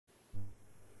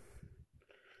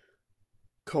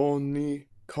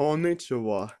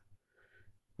Konnichiwa.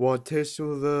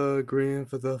 Watashi the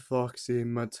grandfather Foxy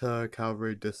Mata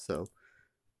Calvary Disso.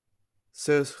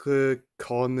 Sesre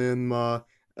Konima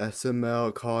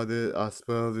SML called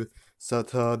Aspel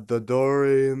Sata the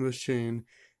Dory machine.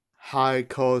 High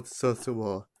code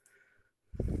Sasua.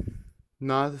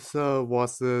 Nasa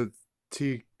was the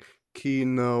Tiki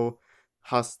no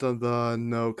Hastada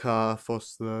no Ka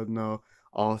Foster no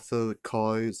also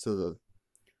called the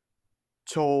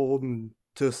Chol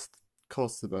just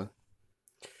Kosovo.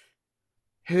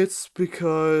 It's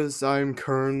because I'm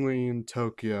currently in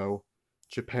Tokyo,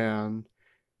 Japan.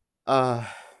 Yeah,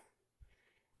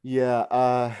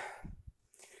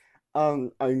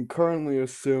 I'm currently a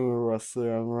sumo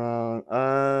wrestler. I'm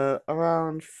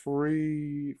around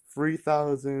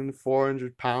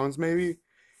 3,400 pounds, maybe?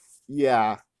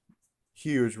 Yeah,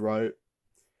 huge, right?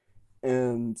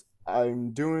 And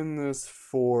I'm doing this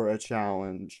for a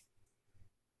challenge.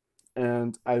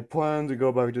 And I plan to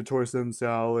go back to Torsen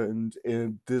Island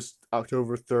in this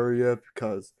October 30th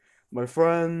because my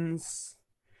friends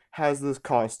has this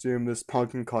costume, this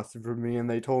pumpkin costume for me, and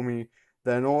they told me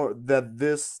that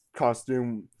this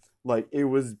costume, like, it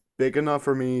was big enough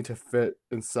for me to fit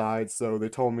inside, so they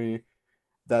told me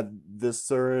that this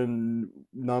certain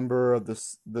number of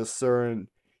this certain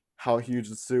how huge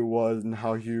the suit was and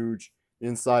how huge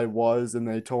inside was, and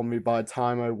they told me by the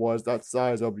time I was that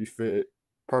size I'll be fit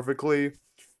perfectly.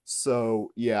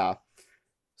 So yeah.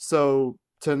 So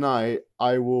tonight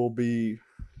I will be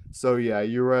so yeah,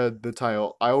 you read the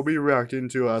title. I will be reacting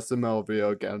to a SML video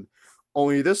again.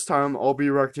 Only this time I'll be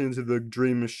reacting to the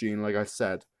Dream Machine, like I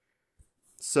said.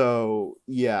 So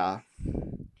yeah.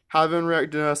 Haven't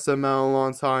reacted to SML in a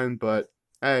long time, but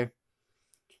hey.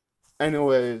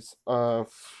 Anyways,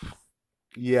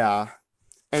 yeah.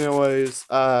 Anyways,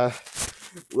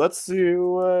 let's see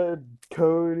what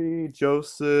Cody,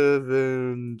 Joseph,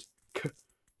 and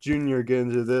Junior get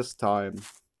into this time.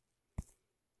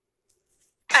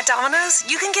 At Domino's,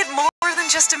 you can get more than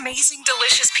just amazing,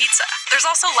 delicious pizza. There's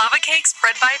also lava cakes,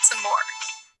 bread bites, and more.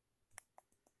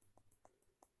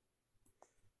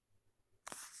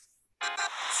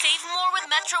 Save more with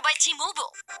Metro by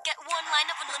T-Mobile. Get one line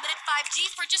of unlimited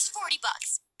 5G for just $40.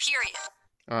 Period.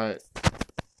 Alright.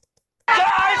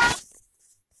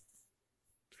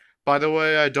 By the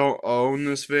way, I don't own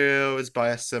this video. It's by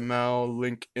SML.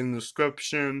 Link in the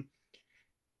description.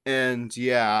 And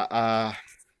yeah,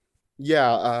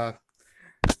 this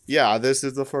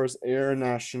is the first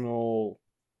international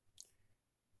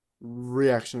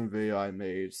reaction video I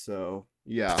made. So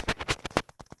yeah.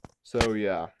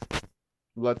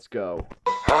 Let's go.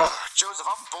 Joseph,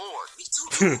 I'm bored. Me too.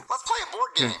 Let's play a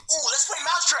board game. Ooh, let's play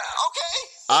Mousetrap, okay?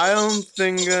 I don't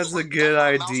think that's a good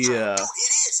idea. Dude, it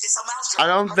is. It's a Mousetrap. I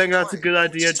don't think that's a good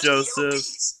idea, Just give me your Joseph.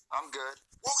 piece. I'm good.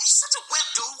 Well, he's such a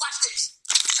wimp, dude. Watch this.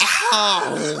 Ow!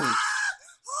 Oh, I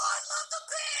love the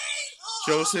pain. Oh,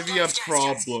 Joseph, you have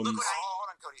problems. Hold on,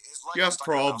 Cody. His leg You have is stuck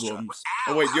in the problems. Mousetrap.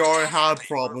 Oh wait, you already have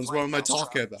problems. What am I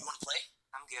talking about? You want to play?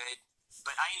 I'm good.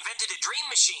 But I invented a dream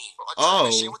machine. A Oh. dream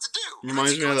machine? What to do?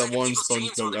 Reminds me of that one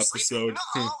SpongeBob episode.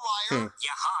 No, liar.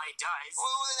 Yeah, it does.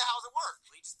 Well, then how's it work?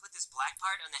 Well, you just put this black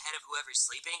part on the head of whoever's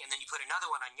sleeping, and then you put another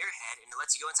one on your head, and it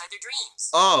lets you go inside their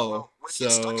dreams. Oh, What if you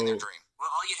get stuck in so their dream?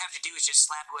 Well, all you'd have to do is just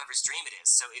slap whoever's dream it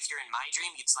is. So if you're in my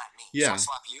dream, you'd slap me. yeah.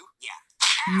 So I'll slap you? Yeah.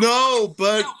 No,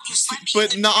 but No, you slap me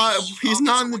in the not. dream. He's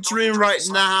not in the dream right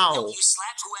now. No, you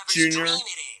slap whoever's Junior. dream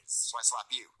it is. So I slap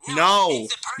you. No,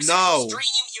 it's the person no. whose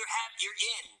dream you're in.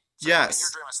 So in your Yes,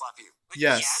 dream, I slap you.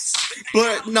 yes,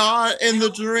 but not in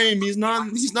the dream. He's not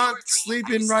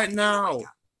sleeping right now.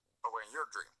 But we're in your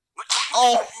dream.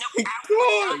 Oh my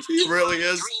god, he really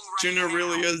is. Junior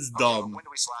really is Okay, dumb. when do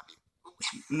we slap you?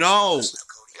 No. Okay,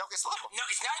 slap him. No,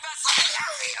 it's not about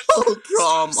slapping. Oh,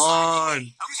 come on. You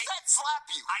said slap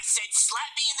you. I said slap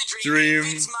me in the Dream.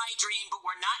 It's my dream, but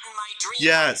we're not in my dream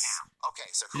Yes. right now. Okay,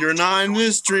 so You're not in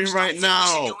this dream right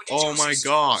now. Oh my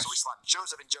gosh. So we slap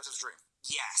Joseph in Joseph's dream.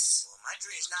 Yes. Well, my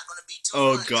dream's not going to be too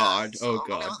Oh fun. god. Oh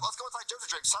Okay, god. let's go inside Joseph's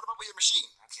dream. Set him up with your machine.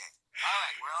 Okay. All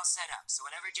right, we're all set up. So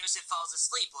whenever Joseph falls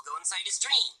asleep, we'll go inside his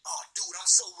dream. Oh, dude, I'm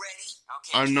so ready.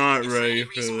 Okay. I'm not If ready any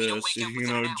for reason we don't this. wake up You within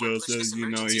know, an hour, push Joseph, this you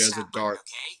know he emergency has a stop dark, button,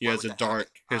 okay? he has a dark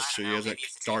history, he has a maybe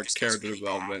if the dark dangerous goes character really bad.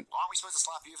 development. Well, aren't we supposed to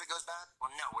slap you if it goes bad?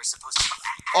 Well, no, we're supposed to.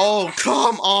 Oh,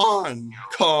 come on.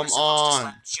 Come We're supposed to on.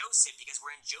 slap Joseph because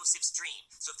we're in Joseph's dream.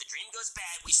 So if the dream goes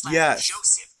bad, we slap Yes.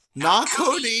 Joseph. Not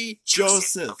Cody,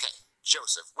 Joseph. Okay,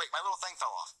 Joseph. Wait, my little thing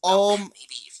fell off.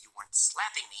 Maybe if you weren't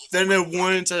slapping me, then it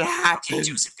wouldn't have Okay, happened.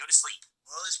 Joseph, go to sleep.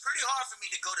 Well, it's pretty hard for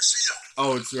me to go to sleep.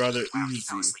 Oh, it's rather Wow, he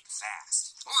fell easy. asleep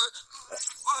fast.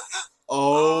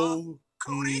 Oh,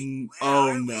 Cody?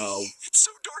 oh no. It's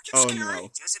so dark and Oh scary. no.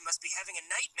 Joseph must be having a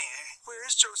nightmare. Where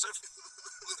is Joseph?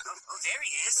 Oh, there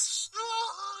he is.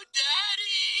 Oh,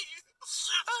 Daddy! I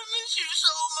miss you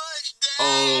so much, Dad!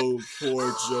 Oh, poor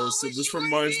I Joseph. wish This you were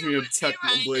reminds here me of with me right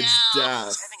Technoblade's now. death.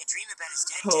 He's having a dream about his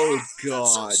dead Oh dad. That's so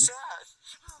god. sad.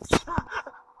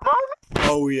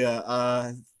 Oh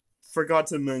yeah, forgot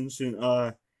to mention,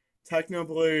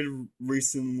 Technoblade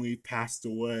recently passed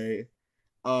away.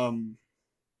 Um,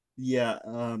 yeah,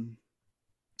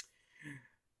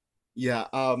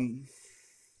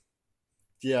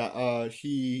 yeah,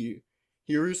 he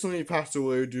recently passed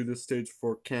away due to stage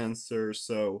 4 cancer,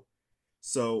 so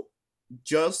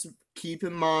just keep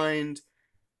in mind,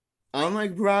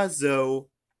 unlike Brazo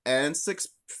and Six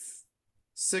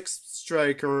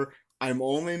Striker, I'm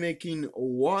only making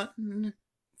one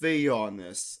video on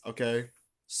this, okay?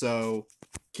 So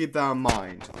keep that in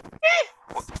mind.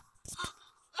 Mommy!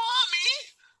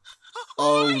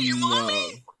 Oh Where are you, no.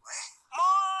 Mommy?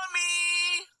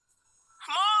 Mommy!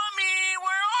 Mommy,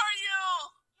 where are you?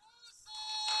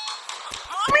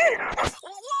 Mommy! Where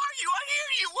are you? I hear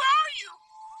you. Where are you?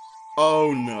 Oh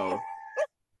no.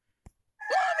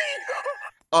 Mommy!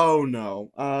 Oh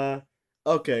no.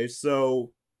 Okay,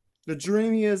 so the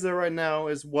dream he is in right now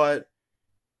is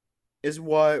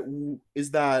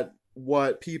that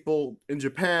what people in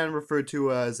Japan refer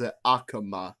to as an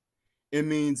akama. It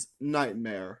means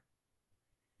nightmare.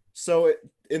 So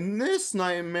in this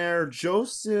nightmare,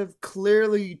 Joseph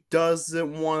clearly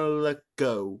doesn't want to let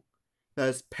go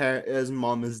that his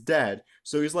mom is dead.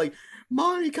 So he's like,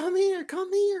 "Mommy, come here,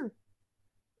 come here."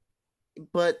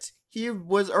 But he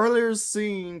was earlier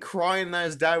seen crying that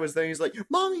his dad was there. He's like,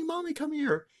 "Mommy, mommy, come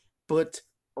here." But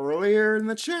earlier in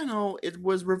the channel, it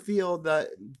was revealed that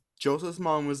Joseph's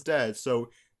mom was dead. So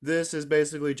this is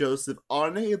basically Joseph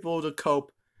unable to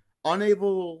cope,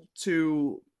 unable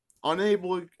to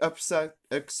accept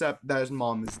that his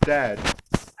mom is dead. Come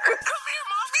here,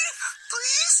 Mommy!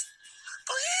 Please!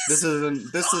 Please!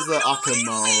 This is the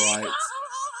Akama, right?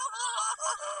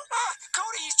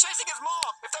 Cody, he's chasing his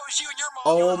mom. If that was you and your mom,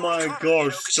 Oh you would my run,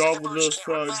 gosh, 'cause she's stop a with bird, she those can't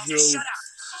run fat fast. jokes, Shut up.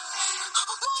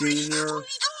 Mommy, Junior. where are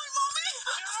you going, Mommy?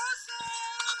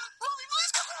 Mommy,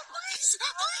 please come out, please!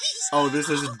 Please! Oh, this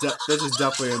is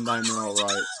definitely a nightmare, alright.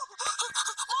 Mommy!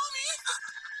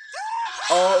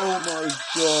 Oh my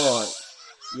god.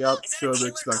 Yep, Is that a should have killer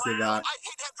expected clown? that. I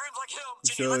hate to have dreams like him.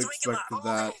 Should Junior, have let's wake him up. expected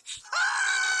that.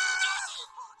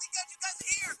 You guys are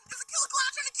here. There's a killer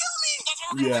clown trying to kill me. That's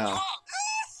what we're Yeah. gonna wake him up.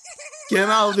 Get him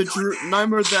out of the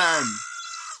nightmare then.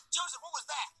 Joseph, what was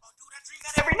that? Oh, dude, I dream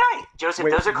that every night. Joseph,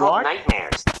 Wait, those are called what?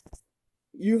 nightmares.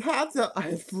 You have that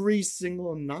every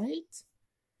single night?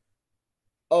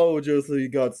 Oh, Joseph, you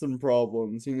got some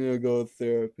problems. You need to go to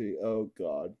therapy. Oh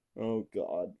god. Oh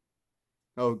god.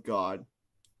 Oh god.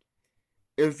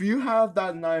 If you have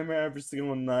that nightmare every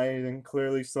single night, then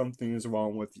clearly something is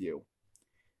wrong with you.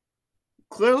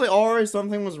 Clearly already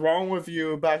something was wrong with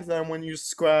you back then when you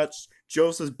scratched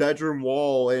Joseph's bedroom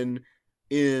wall in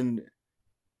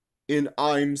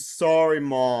 "I'm sorry,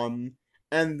 Mom,"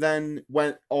 and then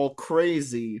went all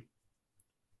crazy.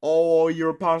 Oh,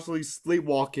 you're possibly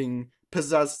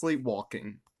possessed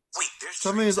sleepwalking. Wait, there's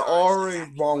Something dreams is are already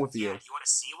exactly wrong what- with you. Yeah, you want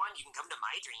to see one? You can come to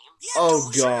my dream. Yeah, Oh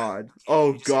totally, sure. god. Okay, Oh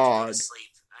you just have to go to god. sleep.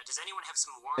 Does anyone have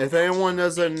some warm If milk? anyone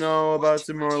doesn't know about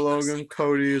Tomorrow Go to Logan, sleep.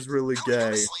 Cody is really Cody, go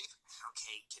to gay. sleep.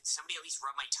 Okay, can somebody at least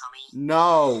rub my tummy?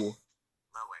 No.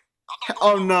 Lower. I'm not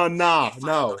Oh going no, home. nah, Yeah, fine,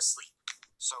 I'll go no. to sleep.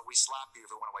 So we slap you if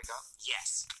we want to wake up?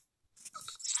 Yes.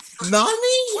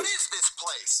 Nani? What is this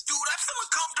place? Dude, I'm so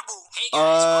uncomfortable. Hey guys,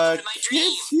 welcome to my dream.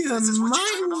 Kids, you This is what you might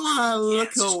dream about? wanna Yeah, look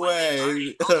it's just one big away.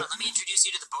 party. Hold on, let me introduce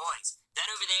you to the boys. That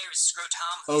over there is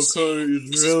Scrotum Oh, Hussein. Cody is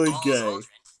This really is Balls gay. Aldrin.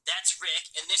 That's Rick,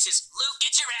 and this is Luke.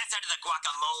 Get your ass out of the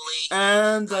guacamole.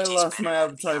 And I Tastes lost better my now,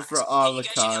 to be appetite for honest. Hey, you guys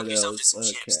should help yourself to avocados. some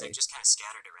chips. They're Okay. just kind of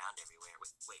scattered around everywhere.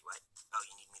 Wait, what? Oh,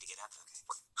 you need me to get up?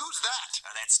 Okay. Who's that? Oh,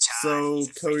 that's Todd. So He's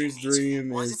a Cody's freaking nature. dream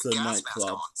Why is isn't the a gas mask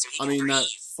nightclub. on? So he I can mean, not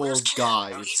breathe. full Where's of Ken?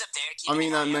 guys. Oh, he's up there. I keeping mean,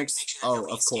 an that eye out, makes. make sure that Oh,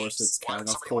 nobody of course escapes. it's Why Ken. would Of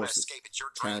somebody want course to it's escape? It's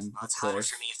your dream. Ken. Well, Of it's harder course.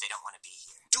 for me if they don't want to be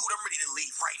here. Dude, I'm ready to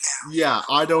leave right now. Yeah,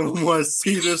 I don't want to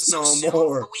see this So no soon?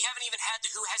 more. But we haven't even had the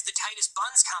Who Has the Tightest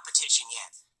Buns competition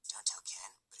yet. Don't tell Ken,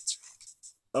 but it's Rick.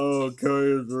 Oh,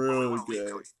 Cody is I really wanna leave,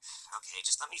 gay. Cody. Okay,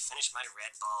 just let me finish my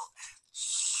Red Bull.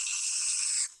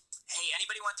 Hey,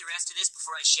 anybody want the rest of this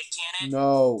before I shit can it?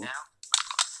 No. No? Alright.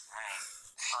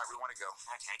 Alright, we want to go.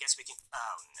 Okay, I guess we can.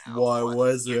 Oh no. Why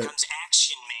was Here it? comes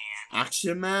Action Man.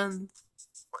 Action Man?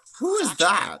 What? Who is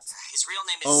that? His real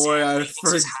name is Oh, Zach, wait, but I he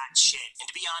thinks he's hot shit. And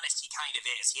to be honest, he kind of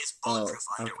is. He has bulletproof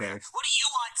underwear. okay. What do you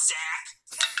want, Zach?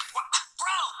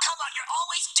 Bro, come on, you're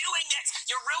always doing this.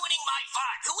 You're ruining my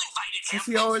vibe. Who invited him? Has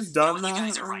he always done You know what, you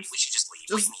guys that? are right. We should just leave.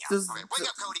 Just, Wake me up. just, Okay, wake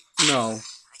up, Cody. no.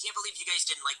 I can't believe you guys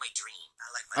didn't like my dream.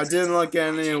 I didn't like it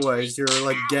anyways. You're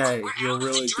like gay. You're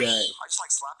really gay. I just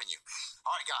like slapping you.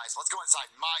 All right, guys, let's go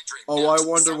inside my dream. Oh, I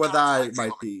wonder what that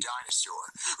might be.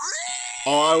 Dinosaur.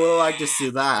 Oh, I would like to see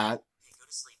that. Okay, go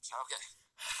to sleep. Okay.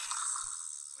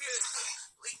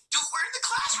 Dude, we're in the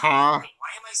classroom. Huh?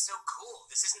 Why am I so cool?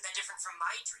 This isn't that different from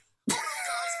my dream. Oh no,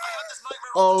 guys, I had this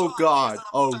nightmare Oh, all the time. God. I'm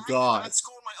Oh, fat, God. I'm at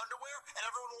school in my underwear, and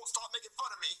everyone won't stop making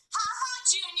fun of me. Haha,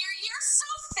 Junior, you're so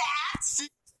fat.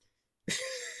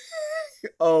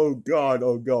 Oh, God.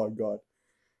 Oh, God, God.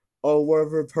 Oh,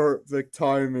 whatever perfect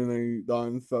timing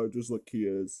on so just like he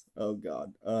is. Oh,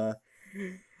 God.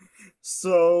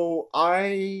 So,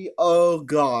 oh,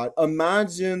 God.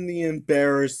 Imagine the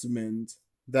embarrassment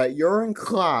that you're in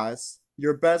class,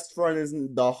 your best friend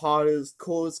isn't the hottest,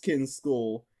 coolest kid in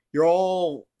school, you're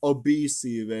all obese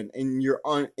even, and you're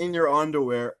in your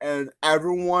underwear, and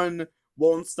everyone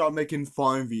won't stop making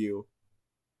fun of you.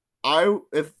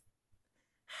 If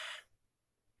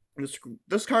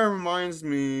this kind of reminds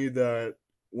me that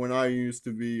when I used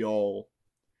to be all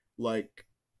like,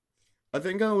 I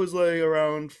think I was like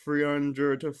around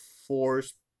 300 to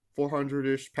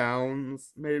 400-ish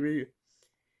pounds maybe,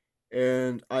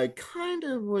 and I kind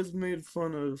of was made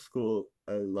fun of school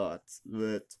a lot,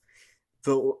 but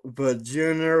what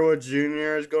Junior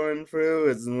is going through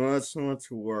is much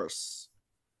worse.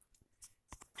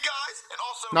 Guys, and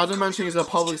also, Not to mention he's a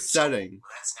public setting.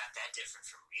 Well, that's not that different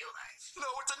from real life. No,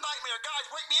 it's a nightmare. Guys,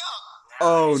 wake me up.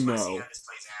 Oh, I just wanna no. see how this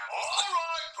plays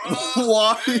out.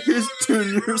 Why is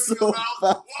Junior so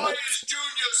fat? Why is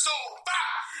Junior so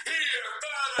fat?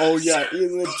 Here, Oh yeah,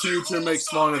 even the teacher makes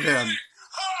fun of him.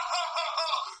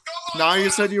 Now you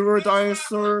said you were a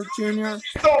dinosaur, Junior?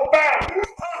 So fat.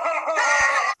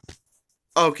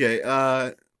 Okay,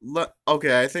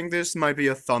 okay, I think this might be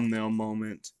a thumbnail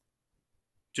moment.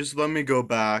 Just let me go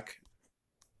back.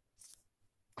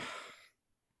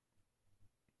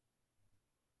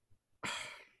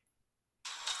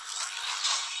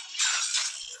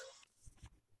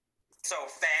 So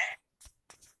fat.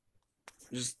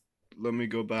 Just let me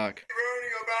go back.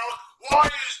 Learning about why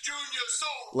is Junior so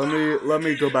Let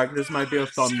me go back. This might be a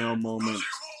thumbnail moment.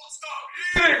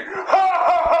 Come on,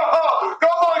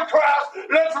 class,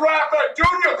 let's laugh at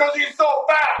Junior because he's so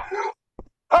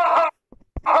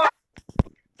fat.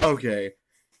 Okay.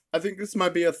 I think this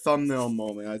might be a thumbnail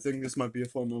moment.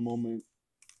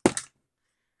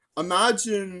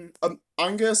 Imagine, I'm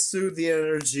gonna soothe the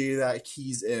energy that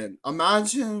he's in.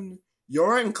 Imagine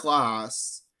you're in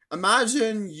class.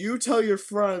 Imagine you tell your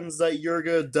friends that you're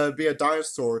gonna be a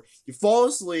dinosaur. You fall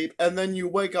asleep, and then you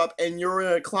wake up, and you're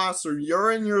in a classroom.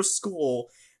 You're in your school.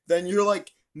 Then you're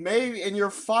like, maybe, and you're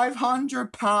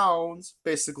 500 pounds,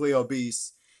 basically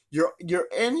obese. You're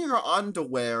in your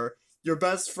underwear. Your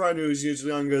best friend, who's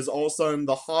usually younger, is all of a sudden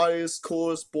the hottest,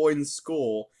 coolest boy in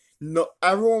school. No,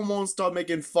 everyone won't stop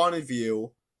making fun of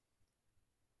you.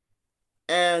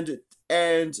 And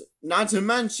not to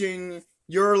mention,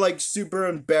 you're like super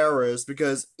embarrassed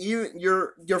because even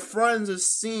your friends is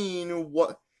seeing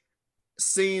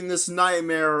this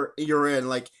nightmare you're in.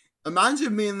 Like,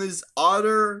 imagine being this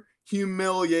utter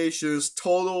humiliation,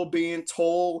 being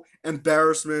total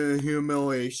embarrassment and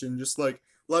humiliation. Just like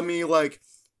let me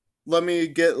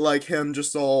get like him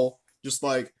just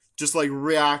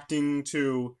reacting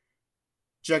to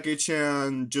Jackie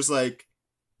Chan, just like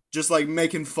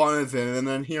making fun of him, and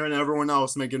then hearing everyone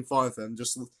else making fun of him.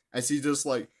 Just as he just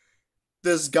like,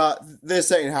 this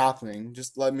ain't happening.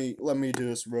 Just let me do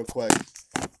this real quick.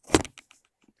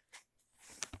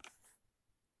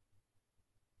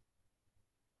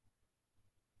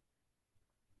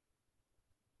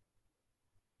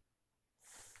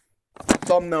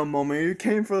 Thumbnail moment. You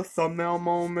came for the thumbnail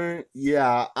moment?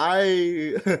 Yeah,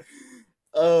 oh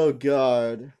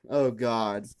god. Oh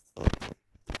god.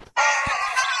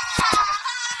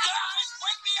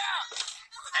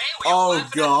 Oh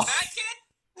god.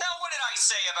 Now, what did I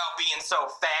say about being so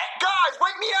fat? Guys,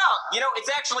 wake me up! You know, it's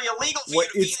actually illegal for What,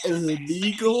 you to it's be that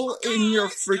illegal fat. in your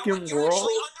Guys, freaking you're world?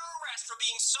 actually under arrest for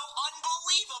being so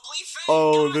unbelievably fat.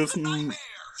 Oh, Guys, this it's a nightmare.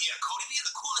 Yeah, Cody, being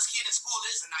the coolest kid in school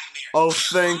is a nightmare. Oh,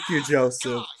 thank you,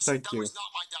 Joseph. Guys, Thank that you. was not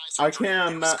my dinosaur I dream.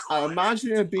 can't It was cool.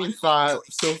 imagine it being I didn't like fat,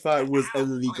 so fat was Okay,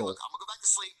 illegal. look, I'm gonna go back to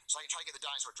sleep so I can try to get the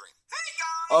dinosaur dream. Hey,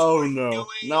 guys! Oh what are you no. doing?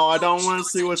 No, I don't you want to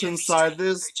should see go what's inside inside Jeffy's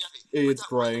this dream. Hey, Jeffy, idiot's put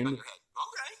that right in the brain. back of your head.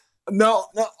 Okay. No,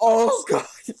 oh god.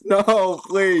 No,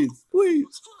 please. Please.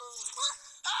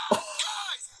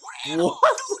 Guys, we're animals.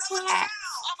 What? Dude, I'm a cow.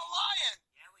 I'm a lion.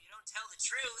 Yeah, well, you don't tell the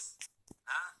truth.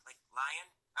 Huh? Like lion?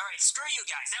 All Alright, screw you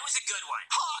guys. That was a good one.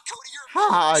 Ha, Cody, you're a Ha,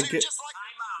 I so you're get- just like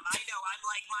my mom. I know, I'm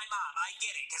like my mom. I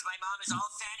get it, because my mom is all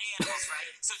fat animals,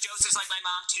 right? So Joseph's like my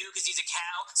mom, too, because he's a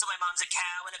cow. So my mom's a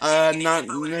cow and a pig and a not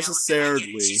hippo and an elephant. I get it.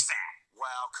 necessarily. She's fat.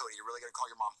 Wow, Cody, you're really gonna call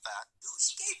your mom fat? Dude,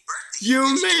 she gave birth to You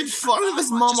made fun of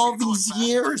his mom all these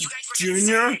years,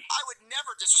 Junior. I would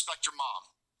never disrespect your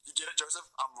mom. You get it, Joseph?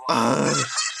 I'm right.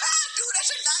 Dude,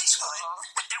 that's a nice one.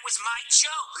 But that was my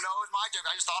joke. No, it was my joke.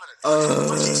 I just thought of it.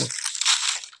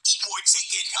 Eat more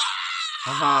chicken.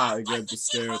 Haha, I get the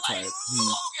stereotype.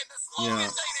 Yeah.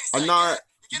 I'm not.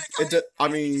 I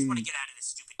mean,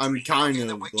 I'm kind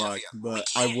of black, but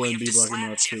I wouldn't be black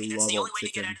enough to love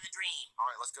chicken.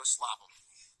 Alright, let's go slap him.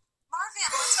 Marvin,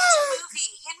 let's watch a movie.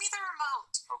 Hand me the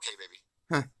remote. Okay, baby.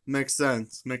 Makes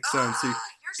sense. Makes sense. See,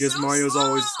 You're so Gizmario's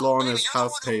always slow on Baby, his you're the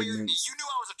house one who married me. pavements. You knew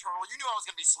I was a turtle. You knew I was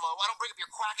gonna be slow. I don't bring up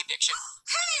your crack addiction.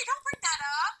 Hey, don't bring that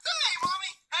up. Hey,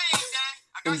 mommy. Hey, dad.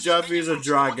 And Jeffy's a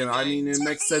dragon. I mean, it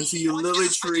makes sense. He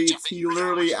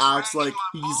literally acts like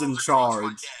he's in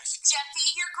charge. Jeffy,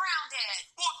 you're grounded.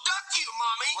 Well, duck you,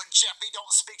 mommy. Well, Jeffy,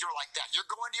 don't speak to her like that. You're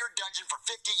going to your dungeon for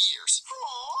 50 years.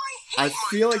 Oh, I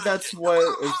feel like that's what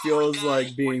it feels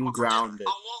like being grounded. I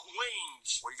want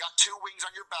wings. Well, you got 2 wings on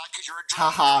your back because you're a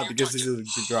dragon. Haha, because he's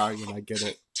a dragon. I get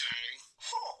it.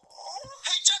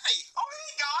 Hey, Jeffy. Oh,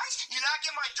 hey, guys. You not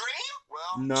get my dream?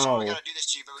 Well, No. sorry, I gotta do this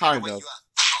to you, but we Kind gotta of. wake you up.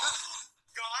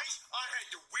 Guys, I had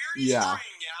the weirdest Yeah.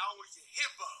 dream now. I was a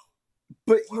hippo.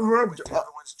 But you Well, were.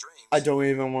 everyone's dreams. I don't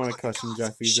even want to Look, question guys,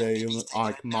 Jeffy's Jeffy's taking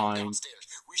like a nap mind. downstairs.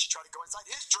 We should try to go inside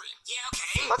his dream. Yeah,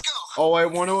 okay. Let's go. Oh, I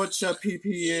wonder what Chef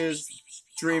PP is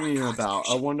dreaming about.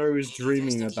 I wonder who he's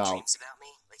dreaming about.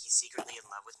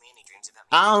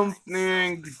 I don't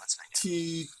think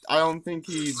I don't think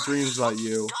he dreams about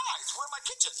you. Guys, we're in my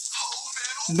kitchen.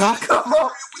 Oh, man.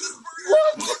 Nakamura.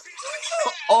 What?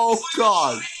 Oh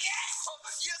God. Yes,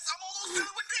 I'm almost done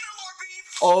with dinner, Lord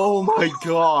Beef. Oh my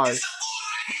gosh.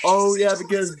 Oh yeah,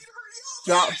 because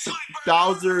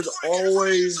Bowser's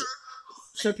always.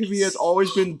 Chef PP has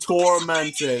always been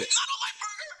tormented.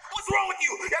 What's wrong with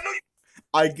you? I know you.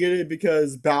 I get it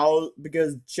because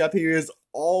Chef PP is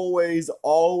always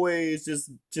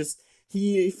just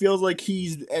he feels like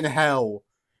he's in hell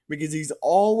because he's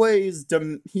always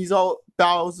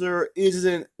Bowser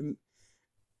isn't.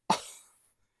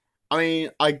 I mean,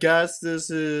 I guess this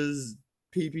is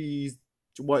PP's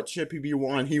what Chef PP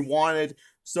wanted. He wanted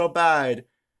so bad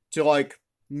to like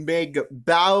make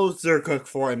Bowser cook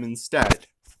for him instead.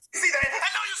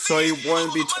 So he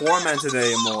wouldn't be tormented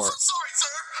anymore. Sorry, sir.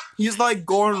 He's like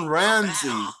Gordon Ramsay.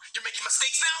 You're making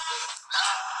mistakes now?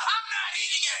 I'm not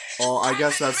eating it. Oh, I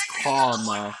guess that's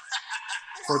karma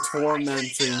for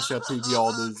tormenting Chef PP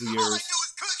all those All I years. do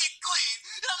is cook and clean,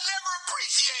 and I'm never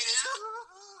appreciated.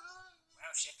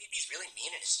 Wow, Chef PP's really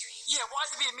mean in his dreams. Yeah, why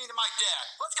is he being mean to my dad?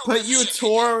 Let's go.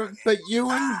 But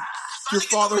you and your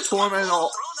father torment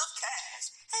all. Throw enough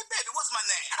cash. Hey, baby, what's my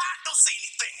name? Don't say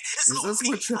anything. It's Is Lord this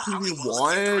what Beef. Chef How many PP bullets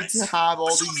wanted can to press? have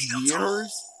all Show me these your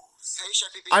years? toes. Hey,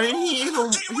 Chef PP. I mean, he Junior,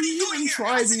 what are you doing even here?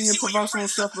 tried I see being a you and your professional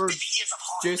friends. chef for 50 years of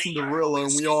hard Jason labor. Derulo,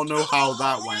 and we all know how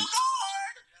that Oh, went.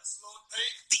 Lord. Yes, Lord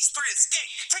Beef. These 3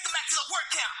 escape. Take them back to the word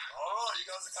count. Oh, you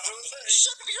guys are coming with me.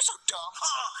 Chef PP, you're so dumb.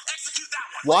 Execute that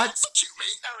one. What? Execute me.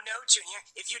 Oh, no, Junior.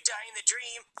 If you die in the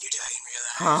dream, you die in real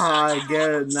life. Haha, I get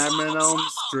it. Nightmare on Elm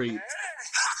Street.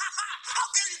 How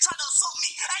dare you try to assault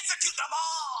me? Execute them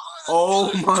all. Oh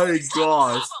my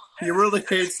gosh. He really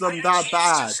hates them that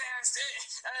bad.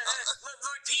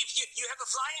 Lord Peep, you have a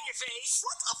fly in your face.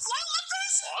 What? A fly on my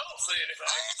face? I don't see anything.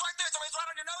 It's right there. It's right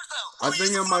on your nose, though. I think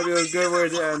it might be a good way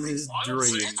to end his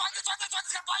dream. It's right there.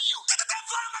 It's gonna bite you. Get the damn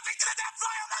fly on my face. Get the damn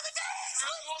fly on my face. You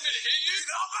don't want me to hit you?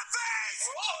 Get off my face.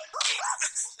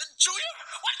 Julia,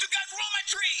 why did you guys ruin my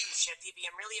dream? Chef PB,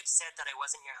 I'm really upset that I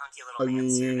wasn't your hunky little man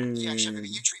servant. Yeah, Chef PB,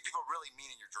 you treat people really mean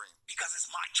in your dream. Because it's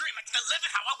my dream. I can live it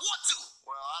how I want to.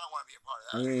 Well, I don't want to be a part of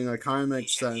that. I mean, that kind of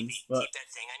makes Chef sense, PB, but keep that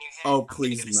thing on your head. oh, I'm gonna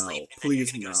please go to no. sleep, and then Please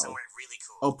you're gonna no. go somewhere really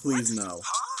cool. Oh, please no.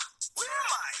 Huh? Where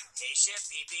am I? Hey, Chef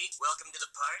PB, welcome to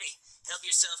the party. Help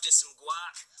yourself to some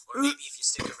guac, or maybe if you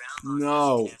stick around long enough, you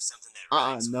No. can have something that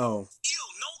rhymes with No. Ew,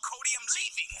 no, Cody, I'm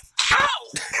leaving. Ow!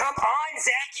 Come on,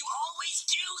 Zach, you always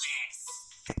do this.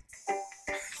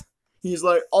 He's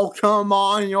like, oh, come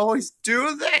on, you always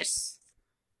do this.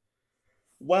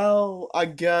 Well, I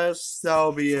guess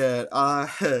that'll be it.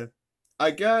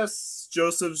 I guess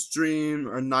Joseph's dream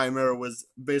or nightmare was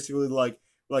basically like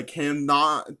him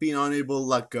not being unable to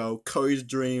let go. Cody's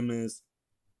dream is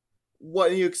what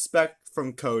do you expect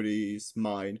from Cody's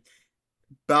mind.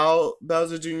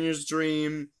 Bowser Jr.'s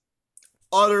dream,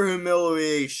 utter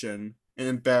humiliation and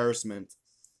embarrassment.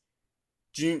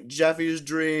 Jeffy's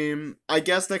dream. I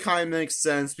guess that kind of makes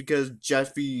sense because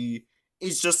Jeffy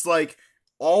is just like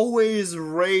always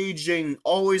raging,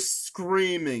 always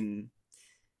screaming.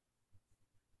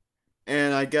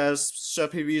 And I guess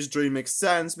Chef PB's dream makes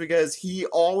sense because he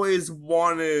always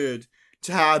wanted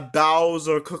to have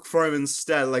Bowser cook for him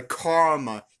instead, like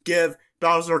karma. Give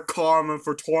Bowser karma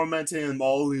for tormenting him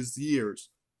all these years.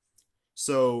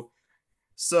 So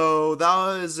that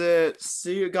was it.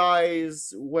 See you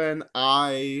guys when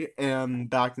I am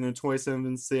back in the Toy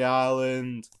Infancy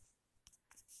Island.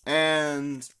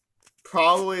 And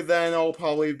probably then it'll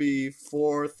probably be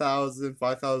 4,000,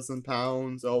 5,000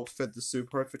 pounds. I'll fit the suit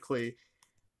perfectly.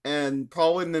 And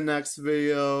probably in the next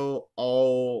video,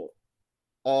 I'll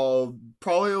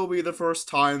probably will be the first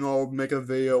time I'll make a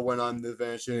video when I'm the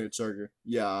vanishing sugar.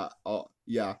 Yeah,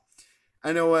 yeah.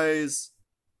 Anyways,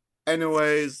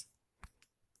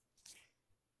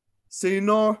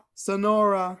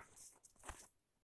 Sonora.